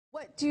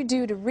What do you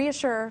do to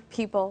reassure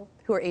people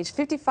who are age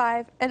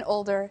 55 and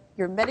older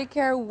your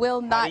Medicare will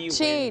not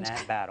change? Win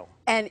that battle?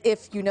 And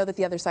if you know that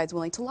the other side's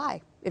willing to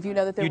lie, if you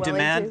know that they're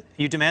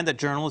You demand that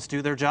journalists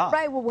do their job.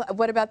 Right. Well,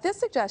 what about this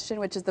suggestion,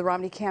 which is the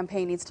Romney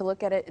campaign needs to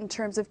look at it in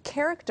terms of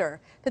character,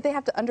 that they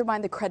have to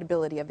undermine the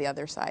credibility of the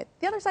other side.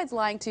 The other side's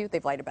lying to you.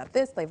 They've lied about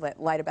this. They've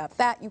lied about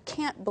that. You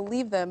can't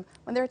believe them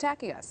when they're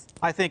attacking us.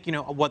 I think, you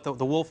know, what the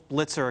Wolf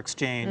Blitzer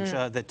exchange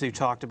that you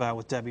talked about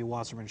with Debbie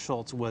Wasserman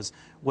Schultz was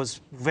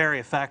very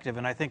effective.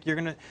 And I think you're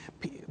going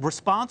to,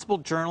 responsible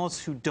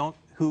journalists who don't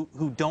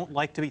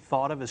like to be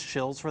thought of as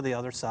shills for the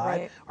other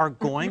side are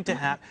going to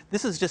have,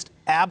 this is just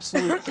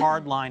absolute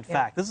hardline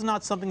fact. This is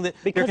not something that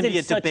there can be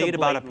a debate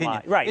about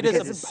opinion. Right. It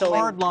is a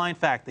hardline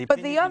fact.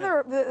 But the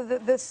other,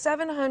 the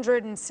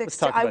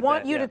 760, I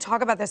want you to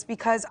talk about this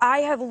because I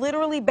have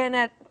literally been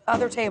at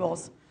other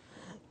tables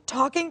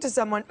talking to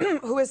someone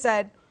who has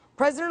said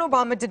President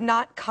Obama did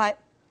not cut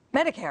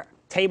Medicare.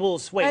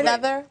 Tables, wait,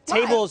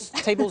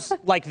 tables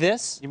like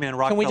this? You mean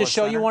Can we just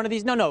show Center? you one of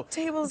these? No.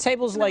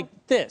 Tables like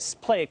this.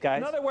 Play it, guys.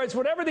 In other words,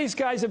 whatever these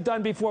guys have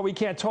done before, we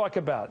can't talk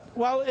about.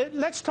 Well,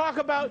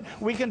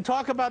 we can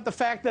talk about the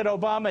fact that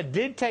Obama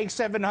did take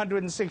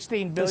 $716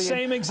 billion The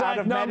same exact out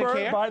of number,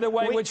 Medicare. by the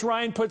way, which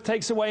Ryan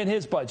takes away in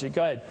his budget.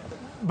 Go ahead.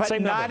 But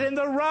Same not number. in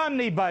the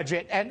Romney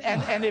budget.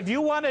 And if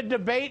you want to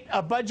debate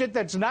a budget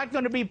that's not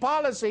going to be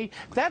policy,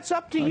 that's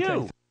up to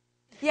you.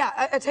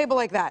 Yeah, a table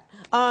like that,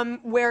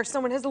 where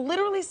someone has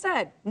literally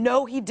said,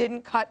 no, he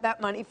didn't cut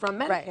that money from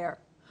Medicare.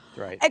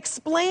 Right.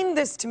 Explain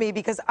this to me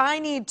because I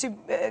need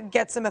to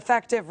get some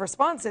effective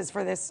responses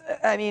for this.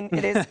 I mean,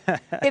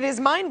 it is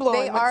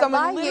mind-blowing. They are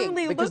someone lying.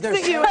 literally Because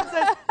looks at you and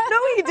says, no,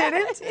 he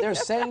didn't. They're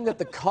saying that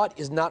the cut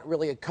is not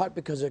really a cut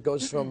because it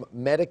goes from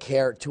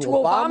Medicare to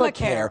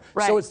Obamacare.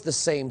 Right. So it's the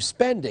same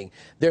spending.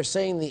 They're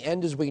saying the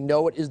end as we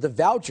know it is the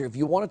voucher. If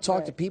you want to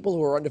talk to people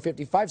who are under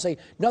 55, say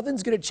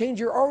nothing's going to change.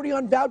 You're already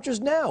on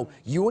vouchers now.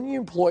 You and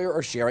your employer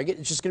are sharing it.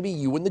 It's just going to be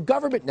you and the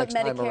government next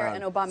time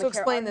around. And Obamacare So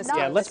explain this.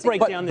 Yeah, let's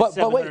break down this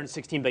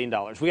 $716 billion.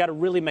 We got to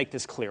really make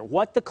this clear.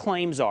 What the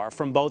claims are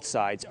from both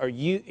sides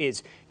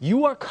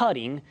you are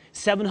cutting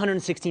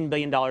 $716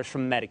 billion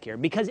from Medicare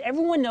because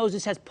everyone knows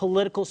this has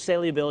political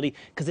saleability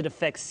because it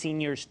affects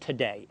seniors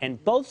today.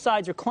 And both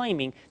sides are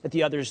claiming that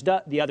the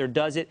other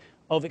does it.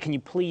 Avik, can you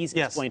please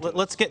explain to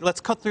us?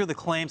 Let's cut through the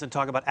claims and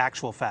talk about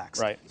actual facts.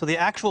 Right. So the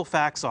actual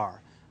facts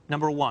are,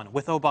 number one,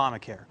 with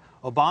Obamacare.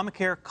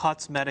 Obamacare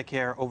cuts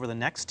Medicare over the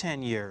next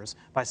 10 years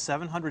by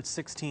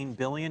 $716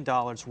 billion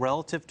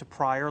relative to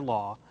prior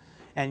law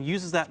and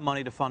uses that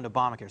money to fund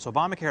Obamacare. So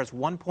Obamacare has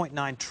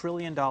 $1.9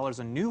 trillion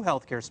in new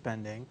health care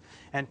spending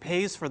and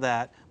pays for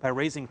that by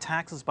raising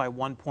taxes by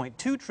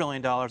 $1.2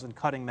 trillion and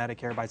cutting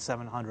Medicare by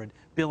 $700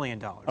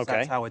 billion. Okay.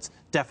 That's how it's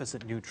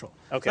deficit neutral.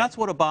 Okay. So that's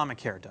what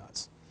Obamacare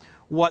does.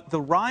 What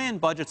the Ryan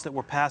budgets that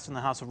were passed in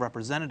the House of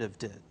Representatives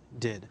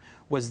did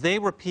was they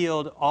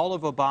repealed all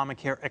of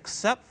Obamacare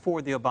except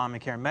for the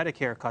Obamacare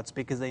Medicare cuts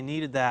because they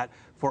needed that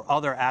for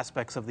other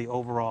aspects of the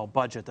overall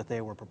budget that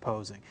they were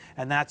proposing.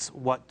 And that's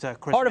what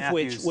Chris Part of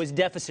Matthews, which was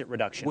deficit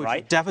reduction,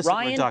 right? Deficit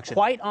Ryan, reduction.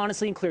 quite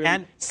honestly and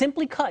clearly,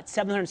 simply cut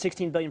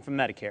 $716 billion from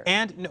Medicare.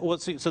 And well,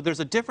 so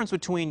there's a difference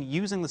between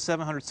using the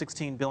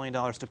 $716 billion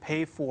to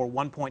pay for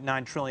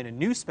 $1.9 trillion in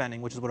new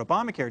spending, which is what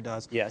Obamacare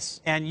does,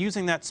 yes, and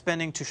using that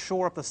spending to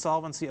shore up the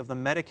solvency of the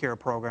Medicare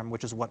program,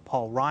 which is what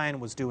Paul Ryan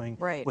was doing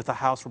with the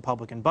House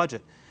Republican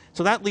budget.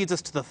 So that leads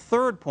us to the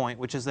third point,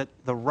 which is that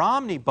the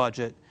Romney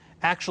budget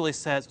actually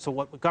says, so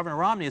what Governor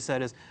Romney has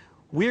said is,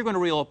 we're going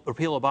to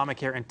repeal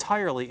Obamacare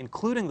entirely,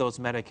 including those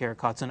Medicare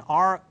cuts, and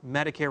our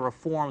Medicare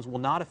reforms will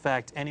not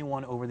affect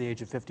anyone over the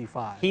age of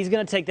 55. He's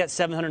going to take that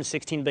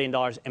 $716 billion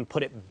and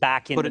put it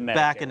back into Medicare. Put it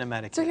back into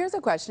Medicare. So here's a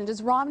question.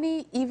 Does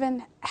Romney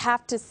even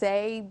have to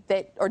say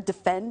that or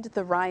defend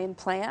the Ryan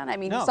plan? I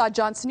mean, you saw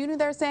John Sununu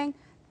there saying,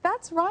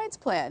 that's Ryan's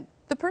plan.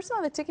 The person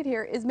on the ticket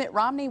here is Mitt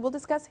Romney. We'll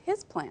discuss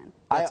his plan.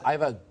 I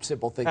have a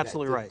simple thing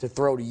to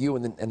throw to you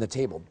and the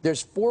table.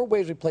 There's 4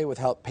 ways we pay with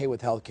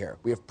health care.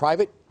 We have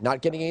private,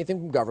 not getting anything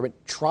from government,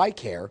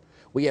 TRICARE.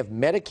 We have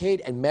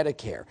Medicaid and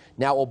Medicare.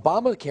 Now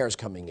Obamacare is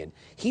coming in.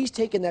 He's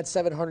taken that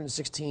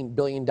 $716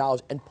 billion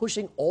and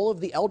pushing all of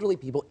the elderly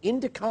people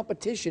into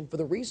competition for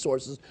the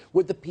resources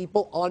with the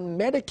people on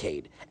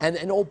Medicaid and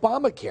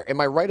Obamacare.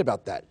 Am I right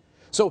about that?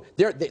 So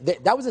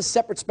that was a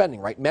separate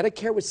spending, right?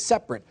 Medicare was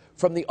separate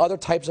from the other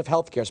types of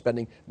health care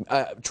spending,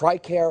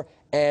 TRICARE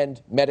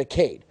and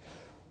Medicaid.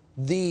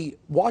 The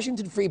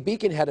Washington Free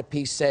Beacon had a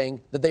piece saying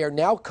that they are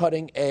now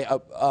cutting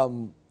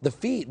the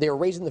fee. They are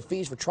raising the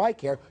fees for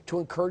TRICARE to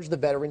encourage the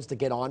veterans to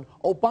get on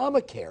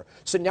Obamacare.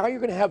 So now you're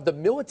going to have the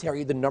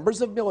military, the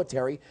numbers of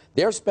military,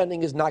 their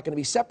spending is not going to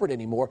be separate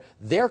anymore.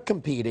 They're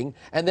competing.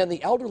 And then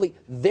the elderly,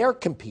 they're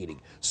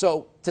competing.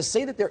 So to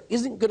say that there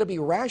isn't going to be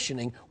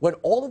rationing when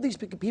all of these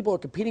people are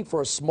competing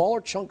for a smaller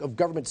chunk of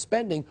government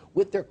spending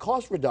with their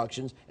cost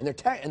reductions and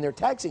their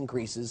tax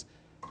increases,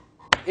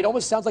 it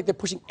almost sounds like they're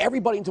pushing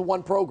everybody into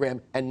one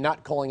program and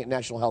not calling it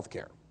national health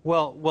care.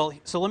 Well,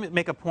 so let me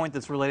make a point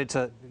that's related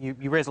to,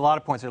 you raised a lot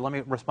of points here. Let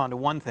me respond to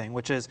one thing,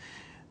 which is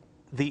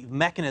the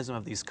mechanism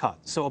of these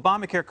cuts. So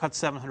Obamacare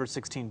cuts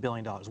 $716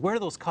 billion. Where do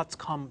those cuts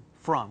come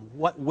from?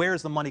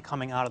 Where's the money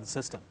coming out of the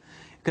system?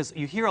 Because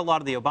you hear a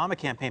lot of the Obama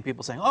campaign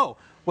people saying, oh,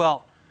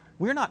 well,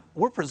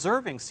 we're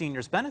preserving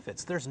seniors'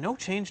 benefits. There's no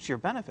change to your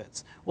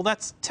benefits. Well,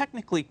 that's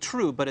technically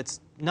true, but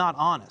it's not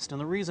honest. And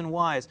the reason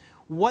why is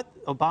what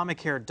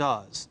Obamacare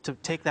does to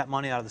take that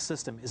money out of the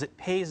system is it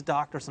pays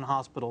doctors and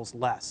hospitals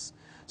less.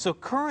 So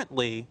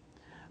currently,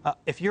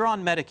 if you're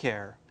on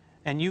Medicare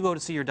and you go to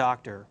see your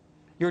doctor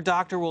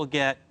will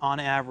get,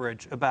 on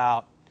average,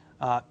 about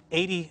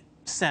 80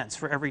 cents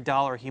for every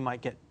dollar he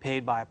might get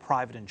paid by a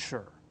private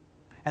insurer.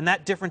 And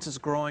that difference is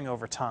growing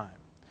over time.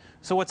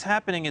 So what's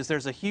happening is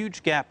there's a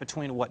huge gap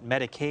between what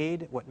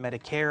Medicaid, what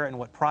Medicare, and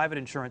what private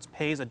insurance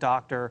pays a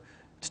doctor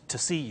to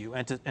see you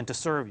and to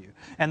serve you.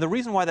 And the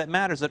reason why that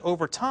matters is that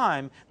over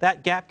time,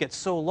 that gap gets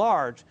so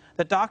large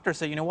that doctors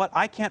say, you know what,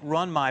 I can't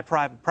run my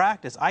private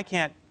practice, I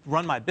can't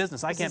run my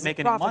business, I can't make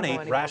any money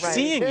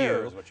seeing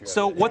you.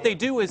 So what they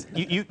do is,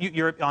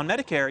 you're on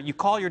Medicare, you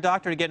call your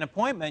doctor to get an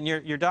appointment,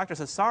 and your doctor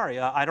says, sorry,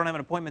 I don't have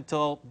an appointment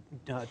till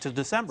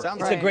December.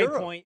 It's a great point.